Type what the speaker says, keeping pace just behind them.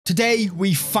Today,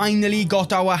 we finally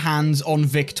got our hands on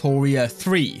Victoria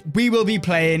 3. We will be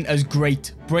playing as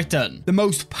Great Britain, the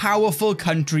most powerful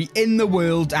country in the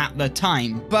world at the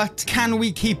time. But can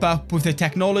we keep up with the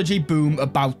technology boom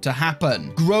about to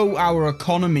happen? Grow our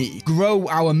economy, grow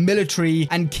our military,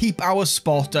 and keep our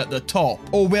spot at the top?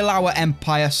 Or will our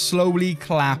empire slowly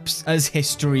collapse as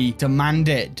history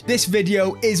demanded? This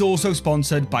video is also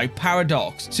sponsored by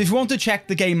Paradox. So if you want to check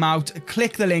the game out,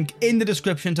 click the link in the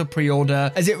description to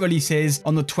pre-order as it releases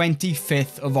on the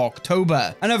 25th of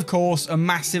October. And of course, a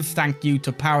massive thank you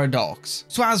to Paradox.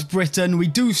 So as Britain, we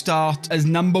do start as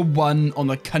 #1 on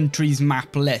the country's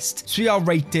map list. So we are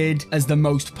rated as the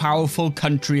most powerful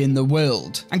country in the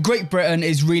world. And Great Britain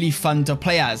is really fun to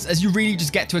play as you really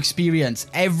just get to experience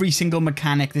every single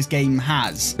mechanic this game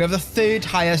has. We have the 3rd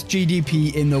highest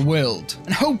GDP in the world.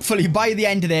 And hopefully by the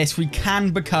end of this, we can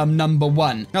become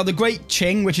 #1. Now the Great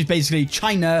Qing, which is basically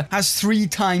China, has 3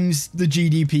 times the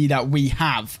GDP that we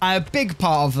have. And a big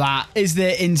part of that is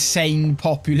their insane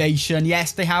population.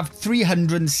 Yes, they have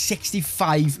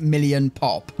 365 million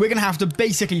pop. We're going to have to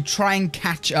basically try and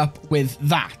catch up with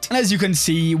that. And as you can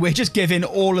see, we're just giving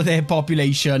all of their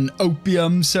population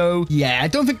opium. So yeah, I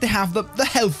don't think they have the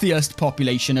healthiest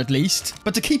population, at least.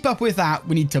 But to keep up with that,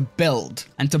 we need to build.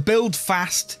 And to build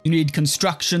fast, you need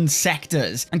construction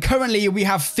sectors. And currently we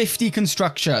have 50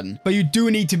 construction. But you do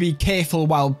need to be careful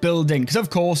while building, because of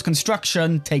course,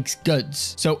 construction takes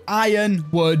goods. So iron,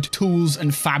 wood, tools,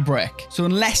 and fabric. So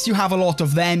unless you have a lot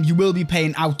of them, you will be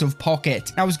paying out of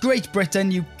pocket. Now, as Great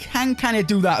Britain, you can kind of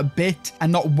do that a bit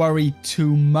and not worry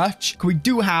too much. We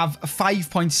do have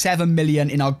 5.7 million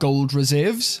in our gold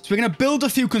reserves. So we're going to build a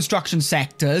few construction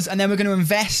sectors, and then we're going to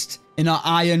invest in our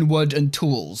iron, wood, and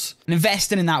tools. And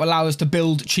investing in that will allow us to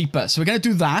build cheaper. So we're going to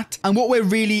do that. And what we're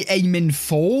really aiming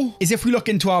for is, if we look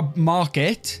into our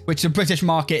market, which the British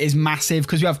market is massive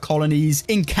because we have colonies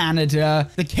in Canada,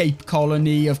 the Cape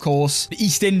Colony, of course, the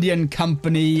East Indian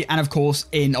Company, and of course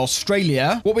in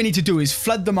Australia. What we need to do is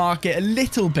flood the market a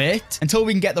little bit until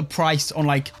we can get the price on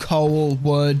like coal,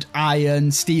 wood, iron,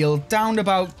 steel down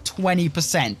about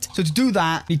 20%. So to do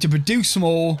that, you need to produce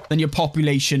more than your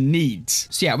population needs.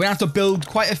 So yeah, we have to build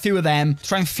quite a few of them to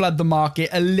try and flood the market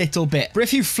a little bit. But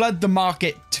if you flood the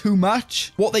market too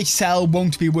much, what they sell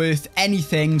won't be worth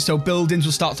anything, so buildings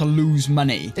will start to lose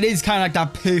money. It is kind of like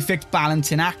that perfect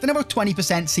balancing act, and about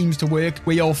 20% seems to work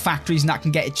where your factories and that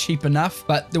can get it cheap enough,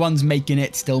 but the ones making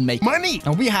it still make money.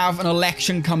 Now we have an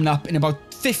election coming up in about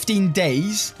 15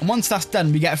 days, and once that's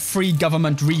done, we get a free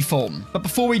government reform. But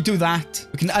before we do that,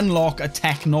 we can unlock a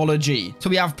technology. So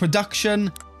we have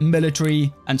production,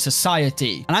 military, and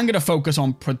society. And I'm going to focus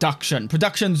on production.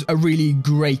 Production's a really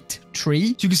great tree.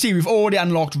 So you can see we've already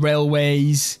unlocked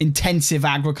railways, intensive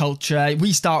agriculture.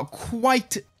 We start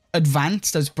quite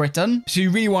advanced as Britain, so you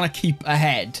really want to keep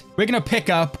ahead. We're going to pick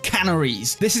up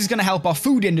canneries. This is going to help our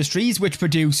food industries, which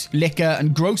produce liquor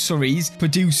and groceries,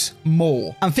 produce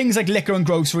more. And things like liquor and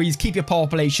groceries keep your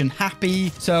population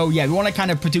happy. So yeah, we want to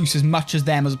kind of produce as much as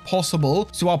them as possible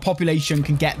so our population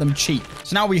can get them cheap.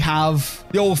 So now we have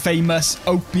the all famous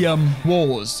Opium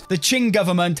Wars. The Qing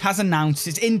government has announced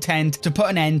its intent to put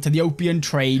an end to the opium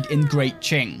trade in Great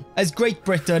Qing. As Great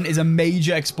Britain is a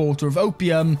major exporter of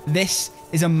opium, this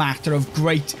is a matter of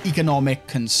great economic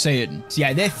concern. So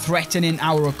yeah, they're threatening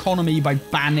our economy by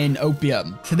banning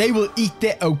opium. So they will eat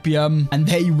their opium and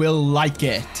they will like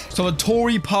it. So the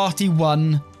Tory party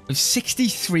won with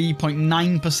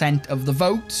 63.9% of the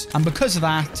votes. And because of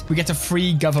that, we get a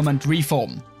free government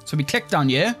reform. So we click down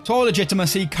here. So our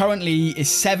legitimacy currently is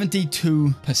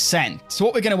 72%. So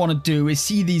what we're going to want to do is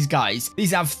see these guys.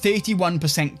 These have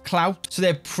 31% clout, so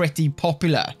they're pretty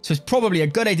popular. So it's probably a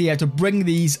good idea to bring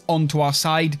these onto our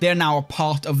side. They're now a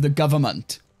part of the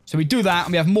government. So we do that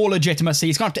and we have more legitimacy.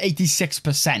 It's gone up to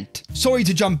 86%. Sorry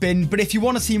to jump in, but if you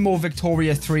want to see more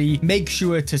Victoria 3, make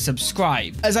sure to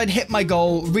subscribe, as I'd hit my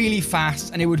goal really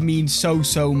fast and it would mean so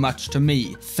much to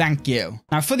me. Thank you.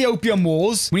 Now for the Opium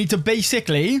Wars, we need to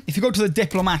basically, if you go to the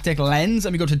diplomatic lens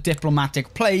and we go to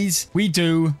diplomatic plays, we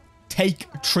do take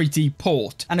treaty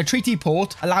port. And a treaty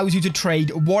port allows you to trade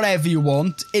whatever you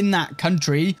want in that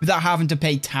country without having to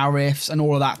pay tariffs and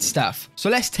all of that stuff. So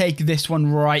let's take this one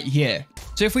right here.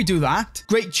 So if we do that,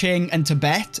 Great Qing and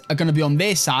Tibet are going to be on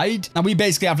their side. Now we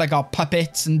basically have like our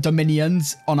puppets and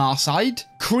dominions on our side.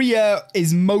 Korea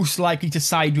is most likely to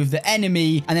side with the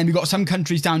enemy. And then we've got some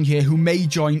countries down here who may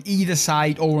join either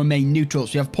side or remain neutral.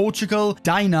 So we have Portugal,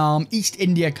 Dynam, East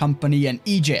India Company, and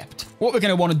Egypt. What we're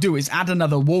going to want to do is add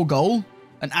another war goal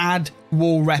and add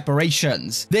war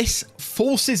reparations. This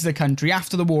forces the country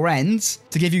after the war ends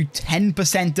to give you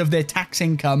 10% of their tax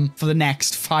income for the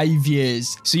next 5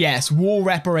 years. So yes, war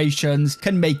reparations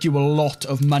can make you a lot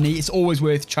of money. It's always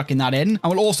worth chucking that in.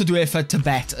 And we'll also do it for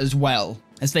Tibet as well,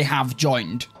 as they have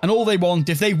joined. And all they want,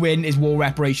 if they win, is war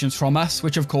reparations from us,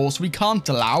 which of course we can't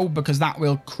allow because that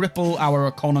will cripple our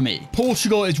economy.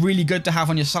 Portugal is really good to have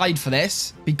on your side for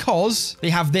this because they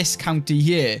have this county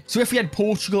here. So if we had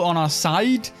Portugal on our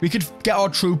side, we could get our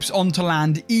troops onto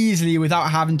land easily without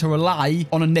having to rely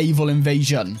on a naval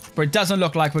invasion. But it doesn't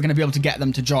look like we're going to be able to get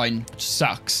them to join, which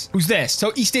sucks. Who's this?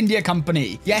 So East India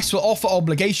Company. Yes, we'll offer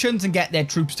obligations and get their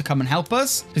troops to come and help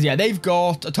us. Because yeah, they've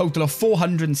got a total of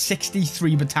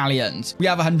 463 battalions. We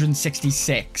have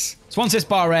 166. So once this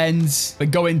bar ends, we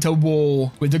go into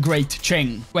war with the Great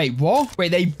Qing. Wait, what? Wait,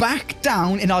 they back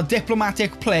down in our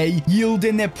diplomatic play,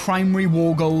 yielding their primary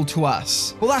war goal to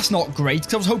us. Well, that's not great,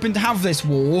 because I was hoping to have this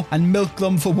war and milk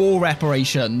them for war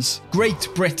reparations. Great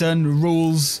Britain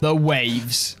rules the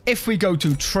waves. If we go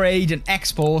to trade and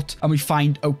export and we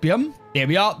find opium, here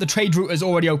we are. The trade route is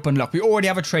already open. Look, we already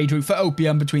have a trade route for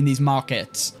opium between these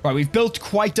markets. Right, we've built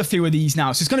quite a few of these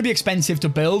now. So it's going to be expensive to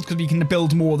build because we can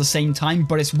build more at the same time,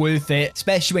 but it's worth it.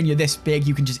 Especially when you're this big,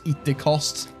 you can just eat the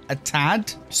costs a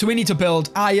tad. So we need to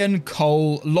build iron,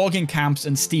 coal, logging camps,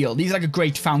 and steel. These are like a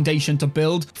great foundation to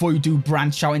build before you do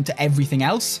branch out into everything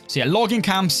else. So yeah, logging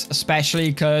camps especially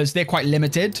because they're quite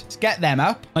limited. Let's get them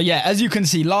up. Now yeah, as you can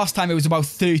see, last time it was about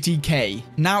 30k.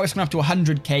 Now it's going up to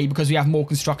 100k because we have more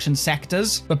construction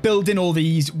sectors. But building all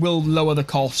these will lower the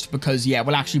cost because yeah,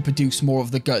 we'll actually produce more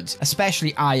of the goods,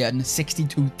 especially iron,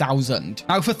 62,000.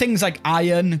 Now for things like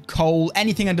iron, coal,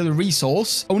 anything under the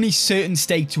resource, only certain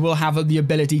states will have the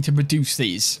ability to produce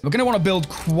these. We're going to want to build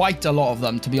quite a lot of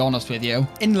them, to be honest with you.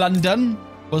 In London,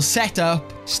 we'll set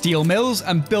up steel mills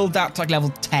and build that to like level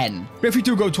 10. But if we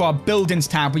do go to our buildings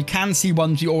tab, we can see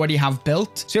ones we already have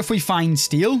built. So if we find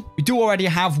steel, we do already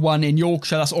have one in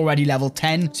Yorkshire that's already level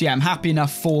 10. So yeah, I'm happy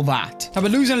enough for that. Now we're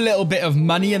losing a little bit of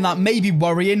money and that may be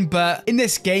worrying, but in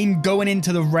this game, going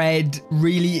into the red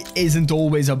really isn't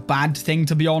always a bad thing,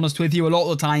 to be honest with you. A lot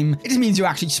of the time, it just means you're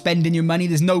actually spending your money.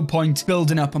 There's no point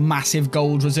building up massive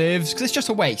gold reserves because it's just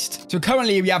a waste. So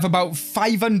currently we have about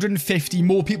 550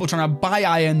 more people trying to buy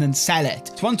iron than sell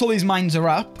it. So once all these mines are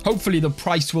up, hopefully the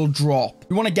price will drop.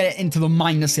 We want to get it into the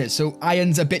minuses, so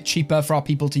iron's a bit cheaper for our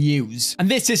people to use. And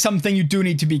this is something you do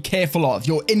need to be careful of,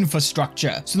 your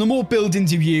infrastructure. So the more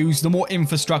buildings you use, the more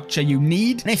infrastructure you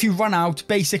need. And if you run out,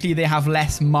 basically they have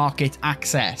less market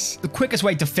access. The quickest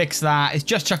way to fix that is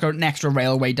just chuck an extra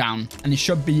railway down, and it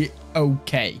should be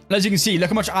okay. And as you can see,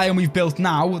 look how much iron we've built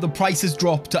now. The price has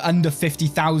dropped to under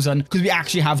 50,000 because we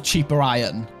actually have cheaper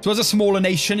iron. So as a smaller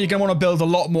nation, you're going to want to build a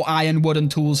lot more iron, wood, and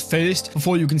tools first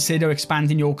before you consider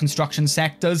expanding your construction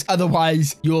sectors.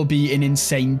 Otherwise, you'll be in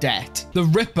insane debt. The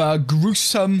Ripper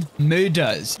gruesome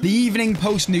murders. The Evening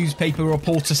Post newspaper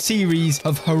reports a series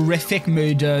of horrific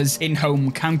murders in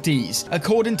home counties.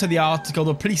 According to the article,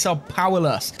 the police are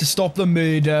powerless to stop the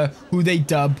murder who they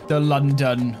dub the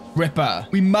London Ripper.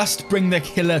 We must bring the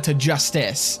killer to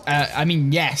justice. I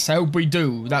mean, yes, I hope we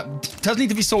do. That does need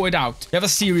to be sorted out. We have a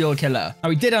serial killer. Now,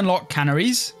 we did unlock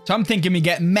canneries, so I'm thinking we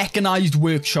get mechanized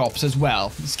workshops as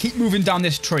well. Let's keep moving down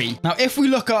this tree. Now, if we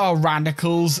look at our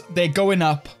radicals, they're going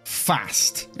up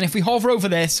fast. And if we hover over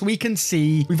this, we can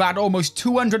see we've had almost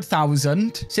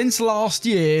 200,000 since last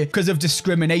year because of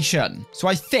discrimination. So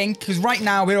I think, because right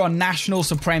now we're on national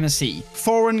supremacy,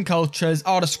 foreign cultures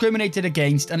are discriminated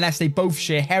against unless they both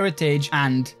share heritage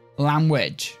and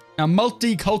language. Now,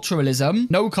 multiculturalism,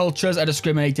 no cultures are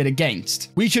discriminated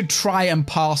against. We should try and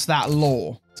pass that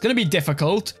law. It's going to be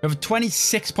difficult. We have a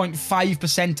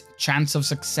 26.5% chance of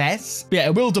success. But yeah,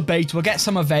 we'll debate. We'll get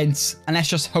some events, and let's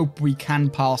just hope we can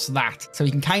pass that. So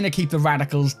we can kind of keep the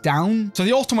radicals down. So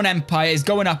the Ottoman Empire is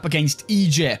going up against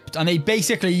Egypt, and they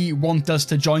basically want us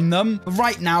to join them. But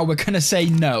right now, we're going to say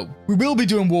no. We will be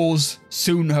doing wars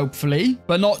soon, hopefully,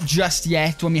 but not just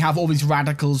yet when we have all these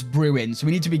radicals brewing. So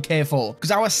we need to be careful because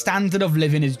our standard of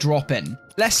living is dropping.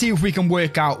 Let's see if we can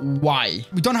work out why.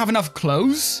 We don't have enough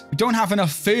clothes. We don't have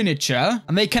enough furniture.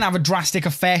 And they can have a drastic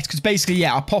effect because basically,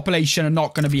 yeah, our population are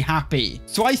not going to be happy.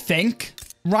 So I think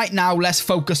right now, let's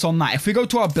focus on that. If we go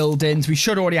to our buildings, we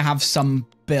should already have some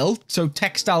built. So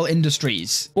textile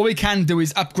industries. What we can do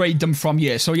is upgrade them from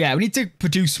here. So yeah, we need to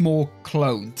produce more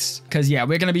clothes because yeah,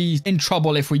 we're going to be in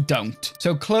trouble if we don't.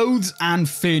 So clothes and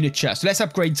furniture. So let's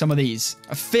upgrade some of these.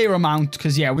 A fair amount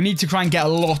because yeah, we need to try and get a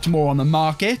lot more on the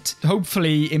market to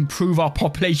hopefully improve our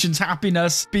population's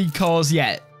happiness because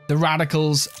yeah, The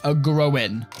radicals are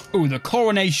growing. Oh, the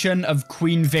coronation of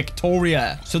Queen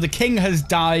Victoria. So the king has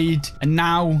died, and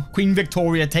now Queen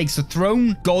Victoria takes the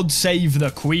throne. God save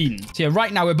the queen. So yeah,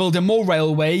 right now we're building more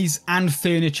railways and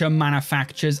furniture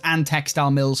manufacturers and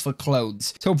textile mills for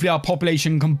clothes. So hopefully our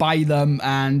population can buy them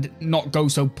and not go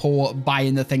so poor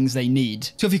buying the things they need.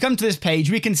 So if you come to this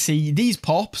page, we can see these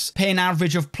pops pay an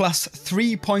average of plus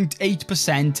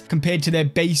 3.8% compared to their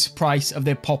base price of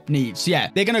their pop needs. So yeah,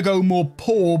 they're going to go more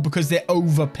poor because they're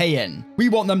overpaying. We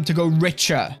want them to go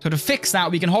richer. So to fix that,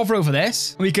 we can hover over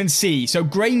this and we can see. So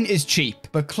grain is cheap,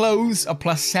 but clothes are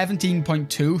plus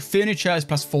 17.2, furniture is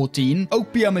plus 14,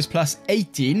 opium is plus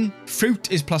 18,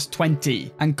 fruit is plus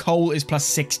 20, and coal is plus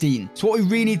 16. So what we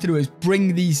really need to do is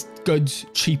bring these goods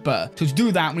cheaper. So to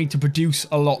do that, we need to produce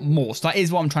a lot more. So that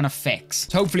is what I'm trying to fix.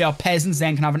 So hopefully our peasants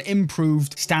then can have an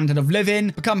improved standard of living,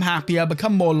 become happier,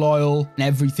 become more loyal, and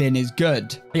everything is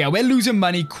good. But yeah, we're losing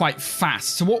money quite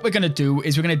fast. So what we're going to do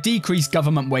is we're going to decrease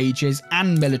government wages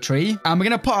and military, and we're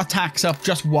going to put our tax up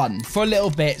just one for a little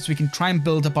bit so we can try and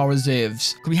build up our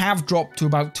reserves. We have dropped to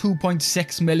about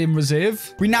 2.6 million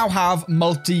reserve. We now have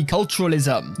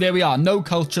multiculturalism. There we are. No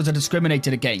cultures are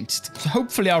discriminated against. So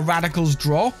hopefully our radicals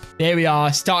drop. There we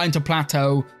are, starting to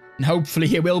plateau. And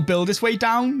hopefully it will build its way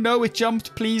down. No, it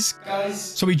jumped, please, guys.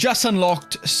 So we just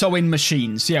unlocked sewing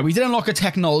machines. So yeah, we did unlock a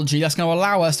technology that's going to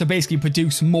allow us to basically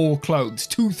produce more clothes.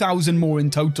 2,000 more in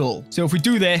total. So if we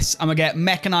do this, I'm going to get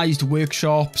mechanized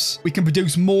workshops. We can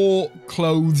produce more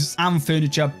clothes and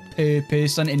furniture per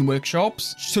person in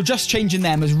workshops. So just changing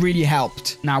them has really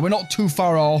helped. Now, we're not too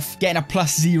far off getting a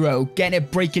 +0, getting it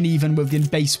breaking even with the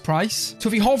base price. So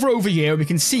if we hover over here, we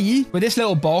can see with this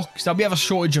little box that we have a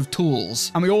shortage of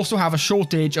tools. And we also have a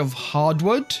shortage of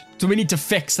hardwood. So we need to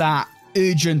fix that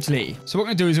urgently. So what we're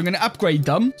going to do is we're going to upgrade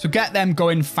them. So get them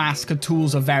going fast because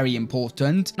tools are very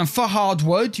important. And for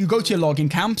hardwood, you go to your logging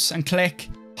camps and click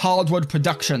hardwood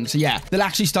production. So yeah, they'll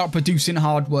actually start producing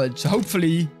hardwood. So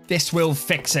hopefully this will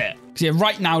fix it. Because yeah,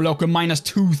 right now, look, we're minus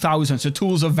 2,000. So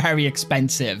tools are very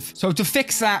expensive. So to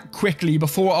fix that quickly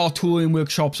before our tooling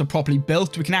workshops are properly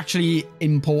built, we can actually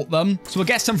import them. So we'll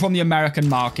get some from the American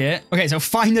market. Okay, so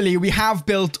finally, we have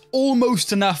built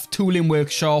almost enough tooling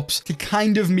workshops to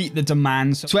kind of meet the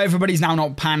demands. So everybody's now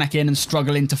not panicking and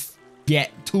struggling to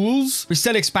get tools. We're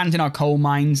still expanding our coal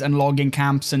mines and logging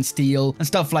camps and steel and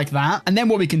stuff like that. And then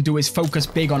what we can do is focus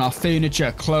big on our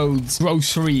furniture, clothes,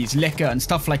 groceries, liquor and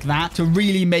stuff like that to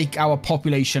really make our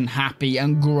population happy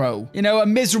and grow. You know, a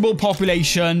miserable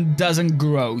population doesn't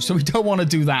grow. So we don't want to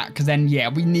do that because then, yeah,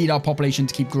 we need our population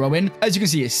to keep growing. As you can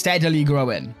see, it's steadily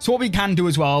growing. So what we can do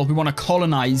as well, we want to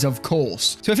colonize, of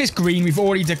course. So if it's green, we've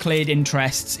already declared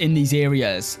interests in these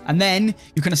areas. And then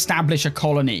you can establish a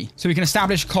colony. So we can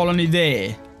establish a colony there.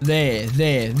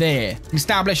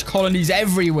 Establish colonies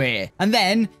everywhere. And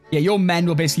then, yeah, your men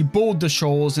will basically board the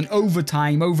shores and over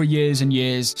time, over years and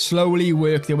years, slowly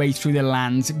work their way through their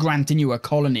lands, granting you a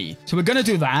colony. So we're going to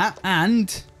do that.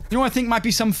 And you know what I think might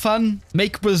be some fun?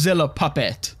 Make Brazil a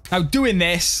puppet. Now, doing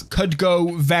this could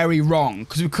go very wrong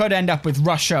because we could end up with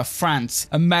Russia, France,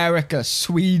 America,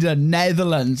 Sweden,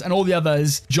 Netherlands, and all the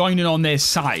others joining on their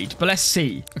side. But let's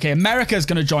see. Okay, America's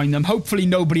going to join them. Hopefully,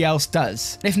 nobody else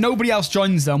does. If nobody else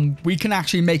joins them, we can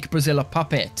actually make Brazil a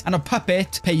puppet. And a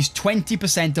puppet pays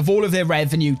 20% of all of their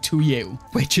revenue to you,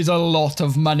 which is a lot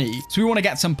of money. So we want to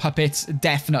get some puppets,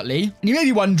 definitely. And you may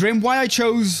be wondering why I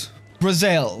chose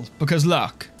Brazil, because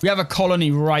look, we have a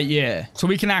colony right here, so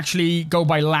we can actually go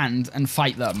by land and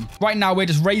fight them. Right now, we're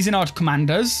just raising our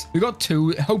commanders. We got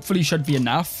 2, hopefully should be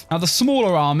enough. Now, the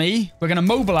smaller army, we're going to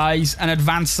mobilize and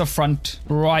advance the front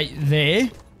right there.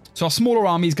 So our smaller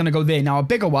army is going to go there. Now, a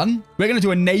bigger one, we're going to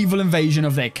do a naval invasion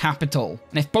of their capital.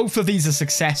 And if both of these are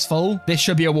successful, this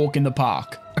should be a walk in the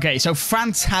park. Okay, so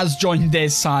France has joined their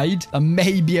side. That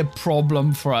may be a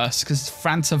problem for us because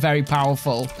France are very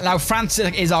powerful. Now, France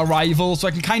is our rival, so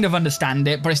I can kind of understand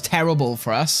it, but it's terrible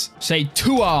for us. Say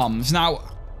 2 arms. Now,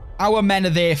 our men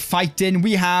are there fighting.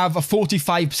 We have a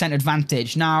 45%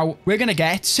 advantage. Now, we're going to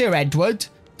get Sir Edward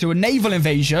to a naval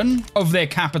invasion of their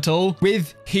capital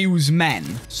with Hugh's men.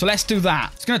 So let's do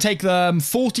that. It's going to take them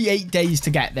 48 days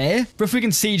to get there. But if we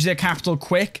can siege their capital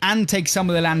quick and take some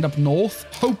of the land up north,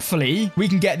 hopefully we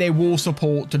can get their war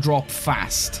support to drop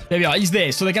fast. There we are. He's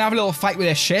there. So they can have a little fight with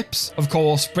their ships. Of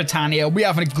course, Britannia, we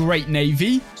have a great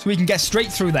navy, so we can get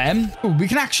straight through them. Ooh, we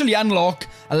can actually unlock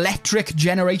electric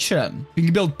generation. We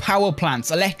can build power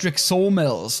plants, electric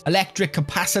sawmills, electric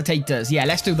capacitors. Yeah,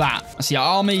 let's do that. I see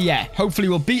our army. Yeah, hopefully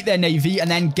we'll beat their navy and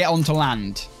then get onto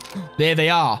land. There they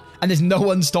are. And there's no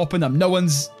one stopping them. No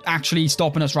one's actually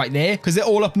stopping us right there because they're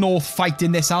all up north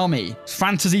fighting this army.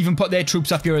 France has even put their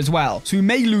troops up here as well. So we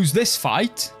may lose this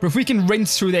fight, but if we can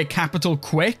rinse through their capital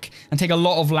quick and take a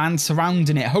lot of land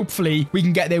surrounding it, hopefully we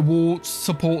can get their war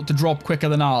support to drop quicker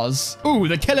than ours. Ooh,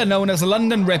 the killer known as the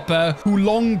London Ripper, who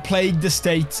long plagued the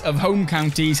states of home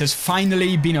counties, has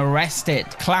finally been arrested.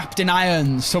 Clapped in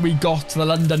irons, so we got the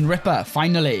London Ripper,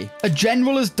 finally. A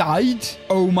general has died.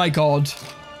 Oh my god.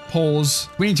 Pause.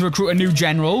 We need to recruit a new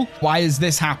general. Why has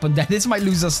this happened? This might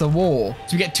lose us the war.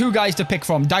 So we get 2 guys to pick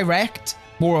from. Direct,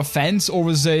 more offense, or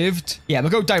reserved. Yeah,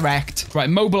 we'll go direct. Right,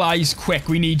 mobilize quick.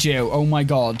 We need you. Oh my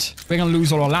god. We're going to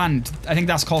lose all our land. I think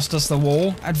that's cost us the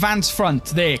war. Advance front.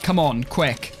 There, come on,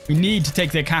 quick. We need to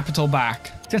take their capital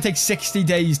back. It's going to take 60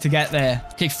 days to get there.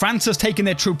 Okay, France has taken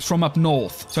their troops from up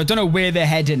north. So I don't know where they're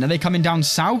heading. Are they coming down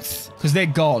south? Because they're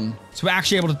gone. So we're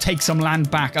actually able to take some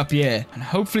land back up here. And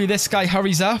hopefully this guy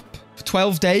hurries up.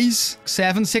 12 days.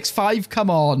 7, 6, 5. Come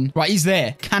on. Right, he's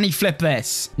there. Can he flip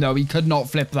this? No, he could not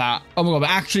flip that. Oh my god, we're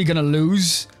actually going to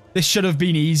lose. This should have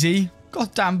been easy.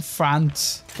 Goddamn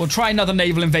France. We'll try another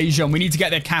naval invasion. We need to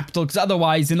get their capital because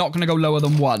otherwise they're not going to go lower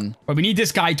than 1. But we need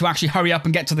this guy to actually hurry up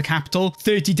and get to the capital.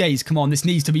 30 days. Come on. This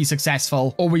needs to be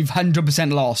successful or we've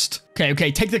 100% lost. Okay.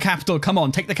 Take the capital. Come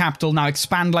on. Take the capital. Now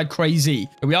expand like crazy.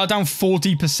 We are down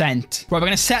 40%. Right. We're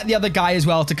going to set the other guy as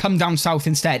well to come down south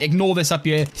instead. Ignore this up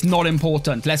here. It's not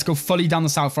important. Let's go fully down the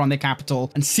south around their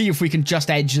capital and see if we can just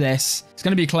edge this. It's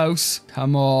going to be close.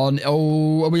 Come on.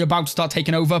 Oh, are we about to start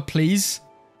taking over? Please.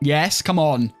 Yes, come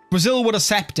on. Brazil would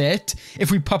accept it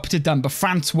if we puppeted them, but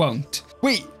France won't.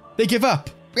 Wait, they give up.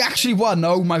 We actually won.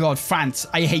 Oh my god, France.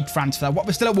 I hate France for that. What?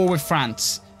 We're still at war with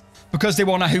France because they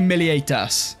want to humiliate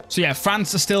us. So yeah,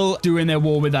 France are still doing their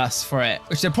war with us for it,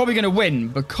 which they're probably going to win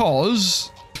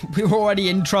because we're already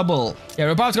in trouble. Yeah,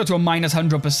 we're about to go to a minus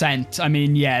 100%. I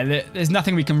mean, yeah, there's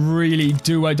nothing we can really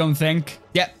do, I don't think.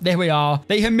 Yep, there we are.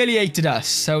 They humiliated us,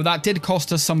 so that did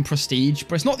cost us some prestige,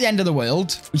 but it's not the end of the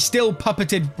world. We still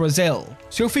puppeted Brazil.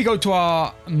 So if we go to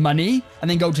our money and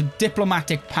then go to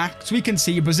diplomatic pacts, we can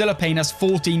see Brazil are paying us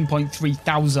 14.3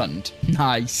 thousand.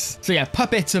 Nice. So yeah,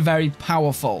 puppets are very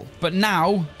powerful, but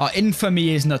now our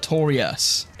infamy is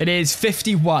notorious. It is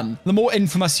 51. The more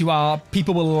infamous you are,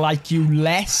 people will like you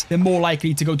less. They're more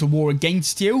likely to go to war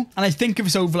against you. And I think if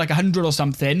it's over like 100 or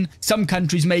something, some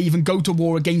countries may even go to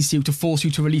war against you to force you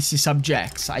to release your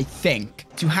subjects, I think.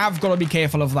 So you have got to be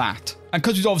careful of that. And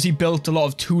because we've obviously built a lot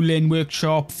of tooling,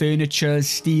 workshop, furniture,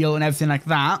 steel, and everything like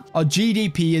that, our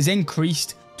GDP has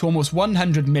increased to almost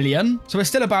 100 million. So we're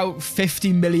still about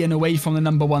 50 million away from the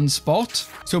 #1 spot.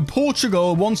 So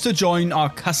Portugal wants to join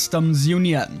our customs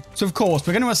union. So of course,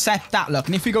 we're going to accept that look.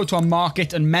 And if we go to our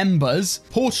market and members,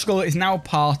 Portugal is now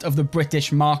part of the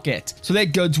British market. So their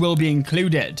goods will be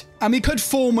included. And we could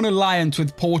form an alliance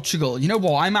with Portugal. You know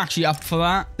what? I'm actually up for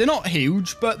that. They're not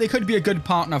huge, but they could be a good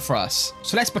partner for us.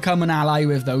 So let's become an ally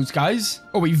with those guys.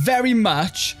 Oh, we very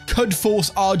much could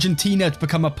force Argentina to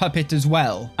become a puppet as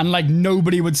well. And like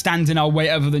nobody would stand in our way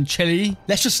other than Chile.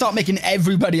 Let's just start making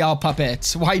everybody our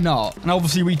puppets. Why not? And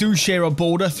obviously we do share a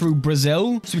border through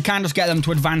Brazil. So we can't just get them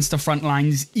to advance the front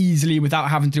lines easily without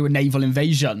having to do a naval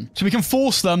invasion. So we can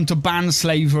force them to ban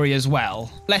slavery as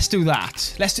well. Let's do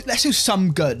that. Let's do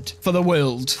some good for the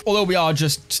world. Although we are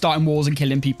just starting wars and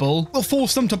killing people, we'll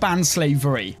force them to ban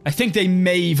slavery. I think they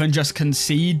may even just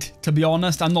concede, to be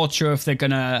honest. I'm not sure if they're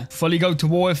gonna fully go to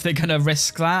war, if they're gonna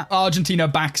risk that. Argentina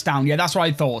backs down. Yeah, that's what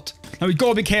I thought. Now we've got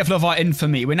to be careful of our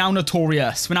infamy. We're now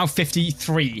notorious. We're now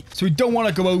 53. So we don't want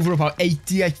to go over about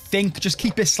 80, I think. Just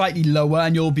keep it slightly lower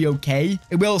and you'll be okay.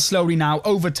 It will slowly now,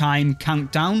 over time,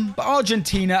 count down. But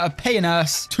Argentina are paying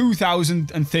us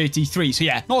 2,033. So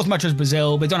yeah, not as much as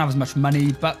Brazil. They don't have as much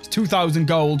money, but 2,000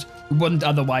 gold we wouldn't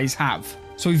otherwise have.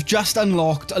 So we've just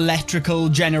unlocked electrical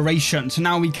generation. So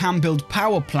now we can build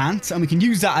power plants and we can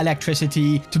use that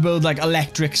electricity to build like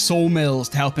electric sawmills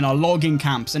to help in our logging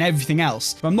camps and everything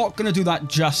else. But I'm not going to do that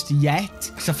just yet.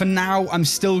 So for now, I'm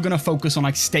still going to focus on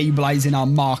like stabilizing our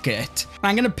market. And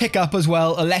I'm going to pick up as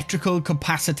well electrical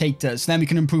capacitors. So then we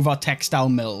can improve our textile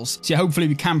mills. So yeah, hopefully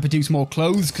we can produce more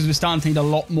clothes because we're starting to need a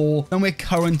lot more than we're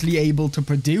currently able to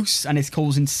produce. And it's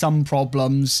causing some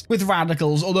problems with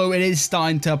radicals, although it is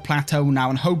starting to plateau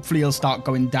now. And hopefully it'll start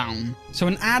going down. So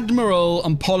an admiral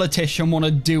and politician want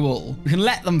a duel. We can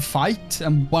let them fight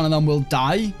and one of them will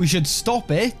die. We should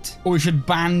stop it or we should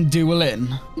ban dueling.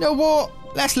 You know what?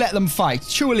 Let's let them fight.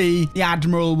 Surely the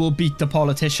admiral will beat the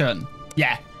politician.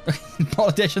 Yeah, the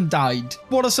politician died.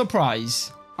 What a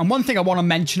surprise. And one thing I want to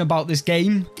mention about this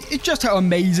game is just how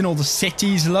amazing all the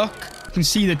cities look. You can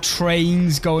see the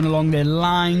trains going along their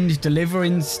lines,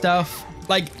 delivering stuff.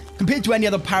 Like, Compared to any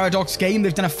other Paradox game,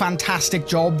 they've done a fantastic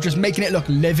job just making it look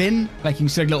living. Like you can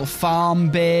see a little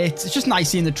farm bit. It's just nice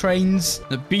seeing the trains,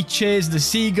 the beaches, the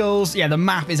seagulls. Yeah, the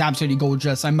map is absolutely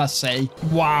gorgeous, I must say.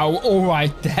 Wow, all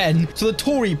right then. So the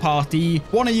Tory party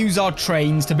want to use our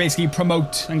trains to basically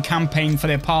promote and campaign for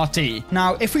their party.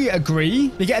 Now, if we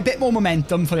agree, we get a bit more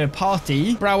momentum for their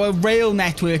party, but our rail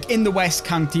network in the West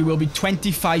County will be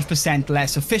 25%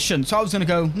 less efficient. So I was going to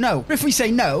go no. But if we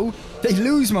say no, they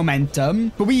lose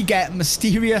momentum, but we get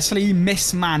mysteriously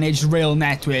mismanaged rail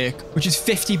network, which is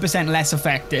 50% less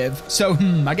effective. So,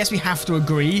 I guess we have to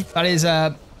agree. That is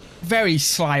very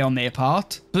sly on their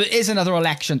part. But it is another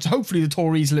election, so hopefully the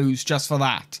Tories lose just for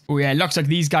that. Oh yeah, it looks like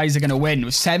these guys are going to win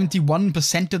with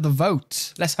 71% of the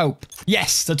vote. Let's hope.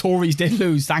 Yes, the Tories did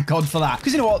lose. Thank God for that.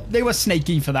 Because you know what? They were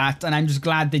snaky for that, and I'm just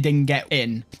glad they didn't get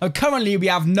in. Now, currently, we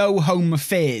have no home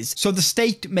affairs, so the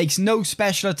state makes no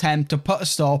special attempt to put a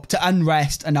stop to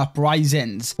unrest and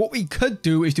uprisings. What we could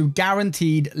do is do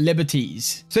guaranteed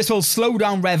liberties. So this will slow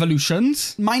down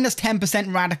revolutions, minus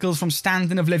 10% radicals from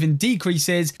standard of living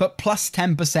decreases, but plus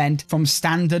 10% from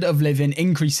standard of living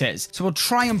increases. So we'll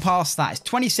try and pass that. It's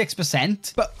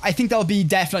 26%, but I think that'll be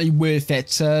definitely worth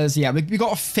it. So yeah, we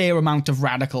got a fair amount of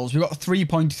radicals. We've got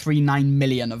 3.39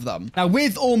 million of them. Now,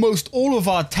 with almost all of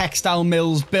our textile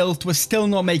mills built, we're still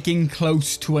not making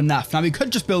close to enough. Now, we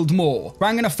could just build more, but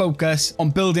I'm going to focus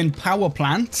on building power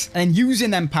plants and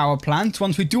using them power plants.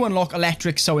 Once we do unlock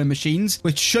electric sewing machines,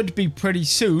 which should be pretty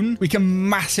soon, we can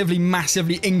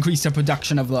massively increase the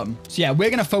production of them. So yeah,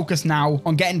 we're going to focus now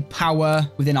on getting power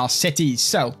within our cities.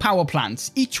 So power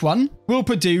plants, each one will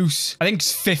produce, I think,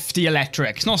 50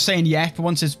 electric. It's not saying yet, but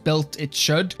once it's built, it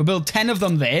should. We'll build 10 of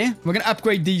them there. We're going to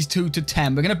upgrade these two to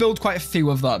 10. We're going to build quite a few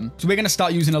of them. So we're going to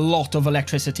start using a lot of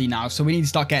electricity now. So we need to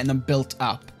start getting them built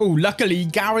up. Oh, luckily,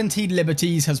 guaranteed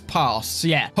liberties has passed. So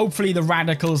yeah, hopefully the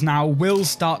radicals now will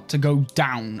start to go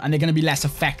down and they're going to be less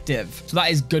effective. So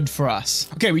that is good for us.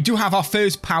 Okay, we do have our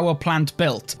first power plant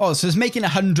built. Oh, so it's making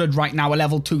 100 right now at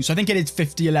level 2. So I think it is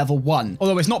 50 at level 1.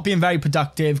 Although it's not being very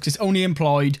productive because it's only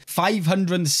employed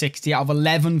 560 out of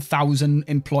 11,000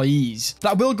 employees.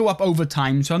 That will go up over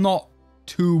time, so I'm not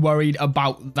too worried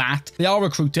about that. They are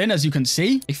recruiting, as you can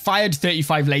see. They fired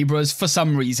 35 laborers for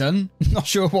some reason. Not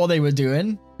sure what they were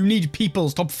doing. You need people.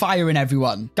 Stop firing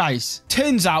everyone. Guys,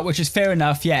 turns out, which is fair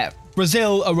enough, yeah,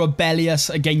 Brazil are rebellious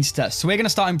against us. So we're going to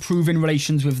start improving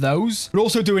relations with those. We're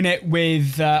also doing it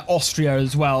with Austria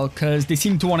as well, because they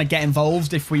seem to want to get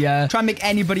involved if we try and make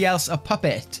anybody else a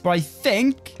puppet. But I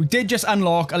think we did just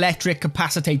unlock electric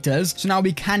capacitors. So now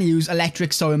we can use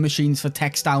electric sewing machines for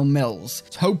textile mills.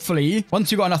 So hopefully,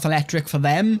 once we've got enough electric for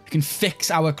them, we can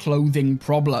fix our clothing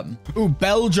problem. Ooh,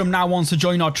 Belgium now wants to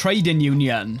join our trading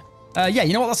union. Yeah,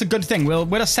 you know what? That's a good thing.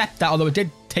 We'll accept that, although it did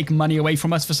take money away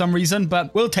from us for some reason,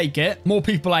 but we'll take it. More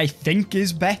people, I think,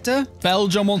 is better.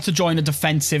 Belgium wants to join a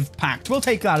defensive pact. We'll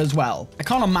take that as well. I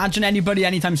can't imagine anybody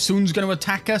anytime soon is going to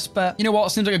attack us, but you know what? It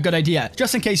seems like a good idea.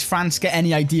 Just in case France get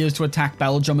any ideas to attack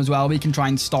Belgium as well, we can try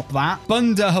and stop that.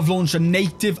 Bunda have launched a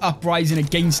native uprising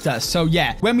against us. So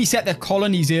yeah, when we set their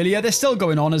colonies earlier, they're still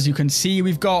going on, as you can see.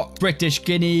 We've got British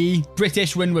Guinea,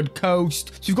 British Windward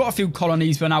Coast. So we've got a few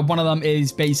colonies, but now one of them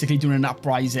is basically doing an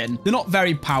uprising. They're not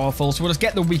very powerful, so we'll just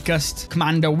get the weakest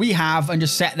commander we have and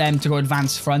just set them to go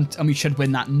advance front, and we should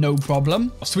win that no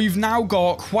problem. So we've now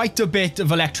got quite a bit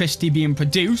of electricity being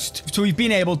produced, so we've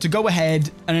been able to go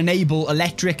ahead and enable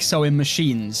electric sewing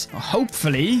machines.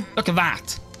 Hopefully, look at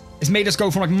that. It's made us go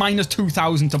from like minus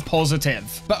 2,000 to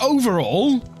positive. But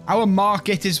overall, our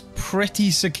market is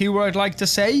pretty secure, I'd like to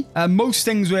say. Most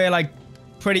things we're like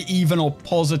pretty even or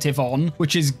positive on,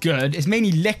 which is good. It's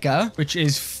mainly liquor, which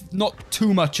is not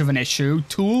too much of an issue.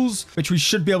 Tools, which we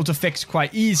should be able to fix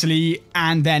quite easily.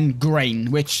 And then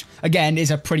grain, which again is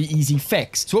a pretty easy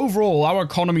fix. So overall, our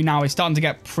economy now is starting to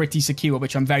get pretty secure,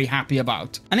 which I'm very happy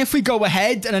about. And if we go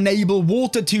ahead and enable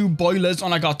water tube boilers on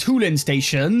like our tooling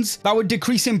stations, that would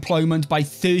decrease employment by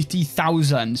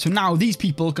 30,000. So now these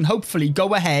people can hopefully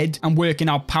go ahead and work in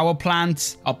our power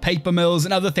plants, our paper mills,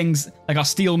 and other things like our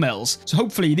steel mills. So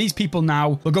hopefully these people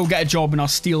now will go get a job in our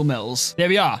steel mills. There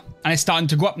we are. And it's starting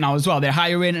to go up now as well. They're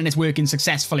hiring and it's working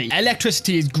successfully.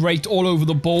 Electricity is great all over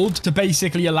the board to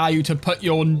basically allow you to put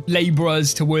your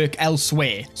laborers to work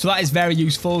elsewhere. So that is very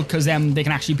useful because they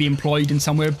can actually be employed in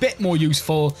somewhere a bit more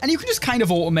useful. And you can just kind of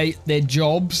automate their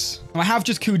jobs. Now, I have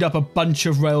just queued up a bunch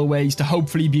of railways to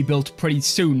hopefully be built pretty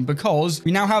soon because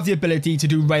we now have the ability to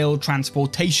do rail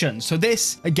transportation. So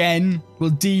this, again, will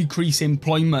decrease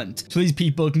employment. So these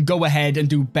people can go ahead and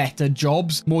do better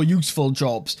jobs, more useful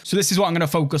jobs. So this is what I'm going to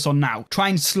focus on on now. Try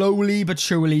and slowly but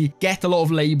surely get a lot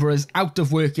of laborers out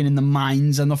of working in the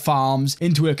mines and the farms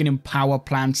into working in power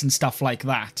plants and stuff like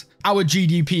that. Our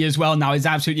GDP as well now is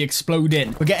absolutely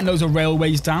exploding. We're getting those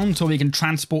railways down so we can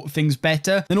transport things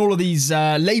better. Then all of these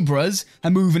laborers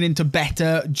are moving into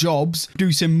better jobs,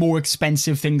 producing more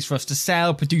expensive things for us to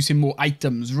sell, producing more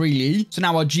items, really. So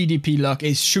now our GDP, look,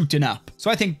 is shooting up.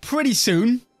 So I think pretty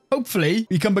soon, hopefully,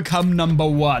 we can become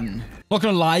 #1. Not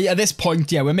gonna lie, at this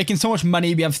point, yeah, we're making so much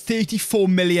money. We have 34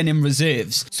 million in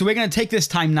reserves. So we're gonna take this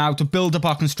time now to build up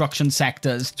our construction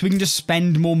sectors so we can just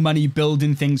spend more money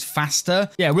building things faster.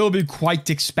 Yeah, it will be quite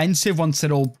expensive once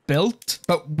they're all built,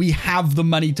 but we have the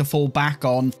money to fall back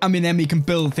on. I mean, then we can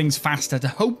build things faster to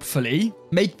hopefully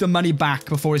make the money back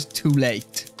before it's too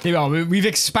late. Here we are. We've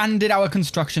expanded our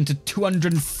construction to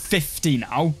 250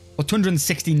 now. Or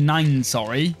 269,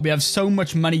 sorry. We have so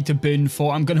much money to burn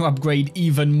for. I'm going to upgrade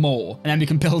even more. And then we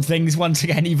can build things once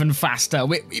again even faster.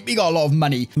 We got a lot of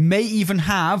money. We may even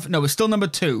have... No, we're still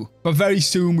 #2. But very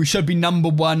soon we should be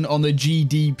 #1 on the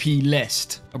GDP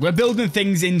list. We're building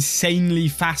things insanely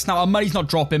fast. Now, our money's not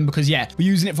dropping because, yeah, we're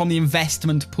using it from the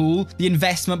investment pool. The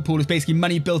investment pool is basically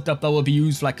money built up that will be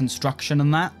used for, like, construction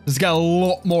and that. Let's get a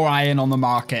lot more iron on the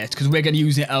market because we're going to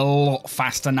use it a lot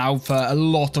faster now for a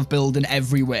lot of building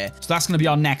everywhere. So that's going to be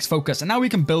our next focus. And now we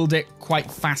can build it quite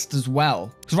fast as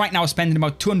well. Because right now we're spending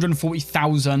about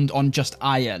 240,000 on just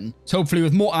iron. So hopefully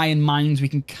with more iron mines, we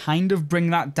can kind of bring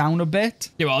that down a bit.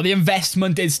 Yeah, well, the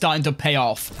investment is starting to pay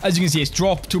off. As you can see, it's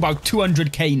dropped to about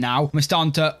 200k now. We're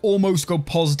starting to almost go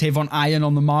positive on iron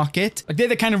on the market. Like, they're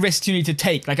the kind of risks you need to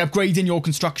take. Like upgrading your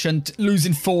construction,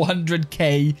 losing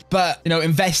 400k. But, you know,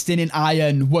 investing in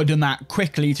iron, wood and that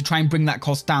quickly to try and bring that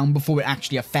cost down before it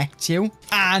actually affects you.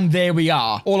 And there we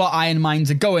are. All our iron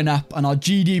mines are going up and our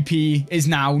GDP is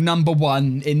now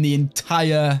 #1 in the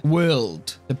entire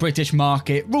world. The British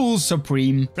market rules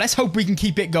supreme. But let's hope we can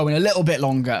keep it going a little bit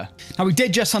longer. Now, we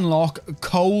did just unlock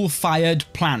coal-fired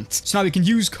plants. So now we can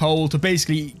use coal to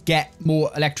basically get more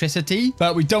electricity,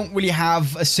 but we don't really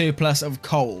have a surplus of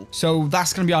coal. So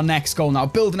that's going to be our next goal now,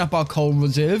 building up our coal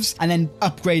reserves and then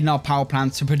upgrading our power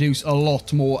plants to produce a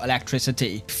lot more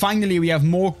electricity. Finally, we have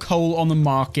more coal on the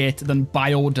market than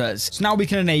buy orders. So now we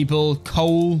can enable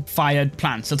coal-fired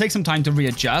plants. It'll take some time to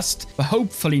readjust, but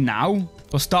hopefully now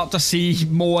we'll start to see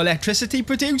more electricity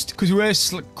produced because we're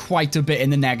quite a bit in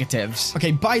the negatives.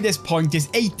 Okay, by this point, it's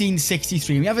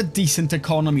 1863. We have a decent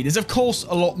economy. There's, of course,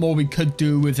 a lot more we could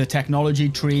do with the technology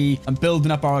tree and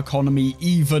building up our economy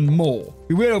even more.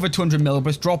 We were over 200 mil, but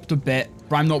it's dropped a bit.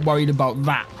 But I'm not worried about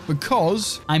that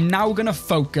because I'm now going to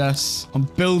focus on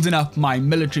building up my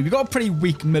military. We've got a pretty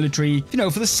weak military, you know,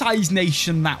 for the size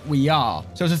nation that we are.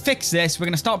 So to fix this, we're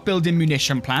going to start building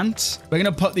munition plants. We're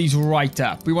going to put these right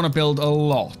up. We want to build a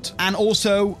lot. And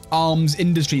also arms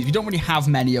industries. We don't really have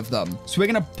many of them. So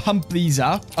we're going to pump these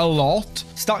up a lot.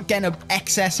 Start getting an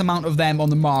excess amount of them on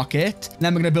the market. And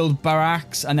then we're going to build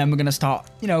barracks. And then we're going to start,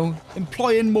 you know,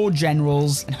 employing more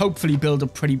generals and hopefully build a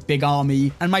pretty big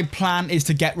army. And my plan is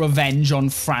to get revenge on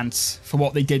France for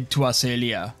what they did to us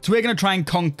earlier. So we're going to try and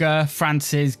conquer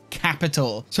France's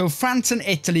capital. So France and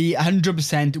Italy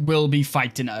 100% will be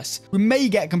fighting us. We may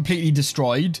get completely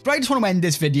destroyed, but I just want to end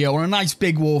this video on a nice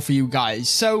big war for you guys.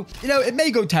 So, you know, it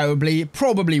may go terribly,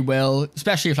 probably will,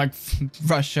 especially if like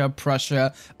Russia,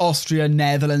 Prussia, Austria,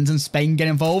 Netherlands and Spain get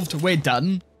involved. We're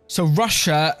done. So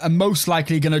Russia are most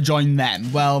likely going to join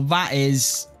them. Well,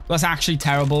 that's actually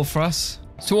terrible for us.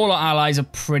 So all our allies are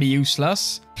pretty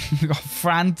useless. We've got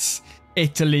France,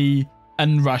 Italy,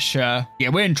 and Russia. Yeah,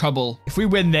 we're in trouble. If we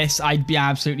win this, I'd be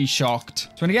absolutely shocked. So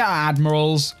we're going to get our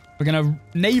admirals. We're going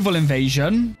to naval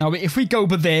invasion. Now, if we go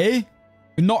over there,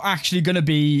 we're not actually going to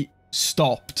be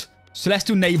stopped. So let's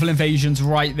do naval invasions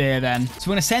right there then. So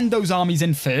we're going to send those armies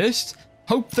in first.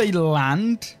 Hope they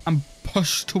land and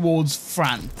push towards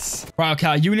France. Right, okay,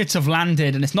 our units have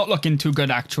landed and it's not looking too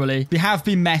good, actually. We have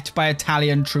been met by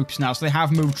Italian troops now, so they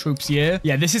have moved troops here.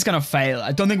 Yeah, this is going to fail.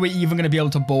 I don't think we're even going to be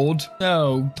able to board.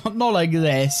 No, not like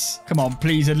this. Come on,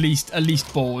 please, at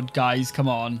least board, guys. Come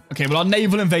on. Okay, well, our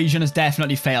naval invasion has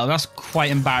definitely failed. That's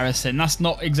quite embarrassing. That's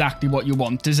not exactly what you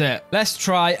want, is it? Let's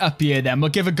try up here then.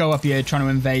 We'll give a go up here trying to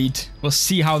invade. We'll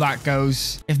see how that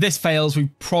goes. If this fails, we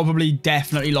probably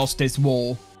definitely lost this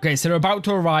war. Okay, so they're about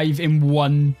to arrive in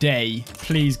 1 day.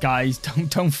 Please, guys,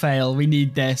 don't fail. We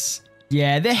need this.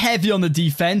 Yeah, they're heavy on the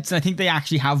defense, and I think they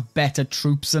actually have better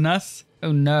troops than us.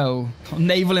 Oh, no.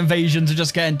 Naval invasions are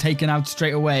just getting taken out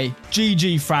straight away.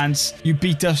 GG, France. You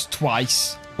beat us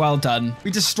twice. Well done.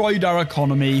 We destroyed our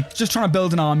economy, just trying to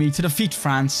build an army to defeat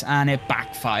France, and it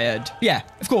backfired. Yeah,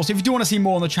 of course, if you do want to see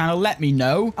more on the channel, let me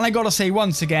know. And I gotta say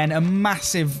once again, a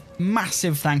massive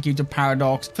thank you to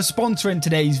Paradox for sponsoring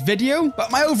today's video.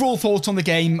 But my overall thoughts on the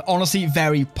game, honestly,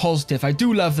 very positive. I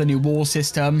do love the new war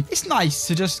system. It's nice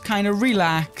to just kind of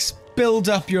relax, build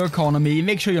up your economy,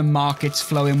 make sure your market's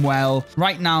flowing well.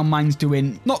 Right now, mine's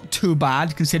doing not too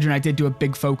bad, considering I did do a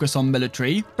big focus on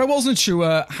military. But I wasn't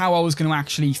sure how I was going to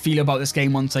actually feel about this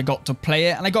game once I got to play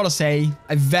it. And I gotta say,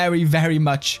 I've very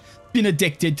much been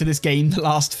addicted to this game the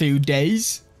last few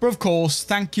days. But of course,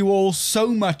 thank you all so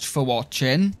much for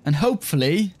watching, and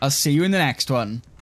hopefully, I'll see you in the next one.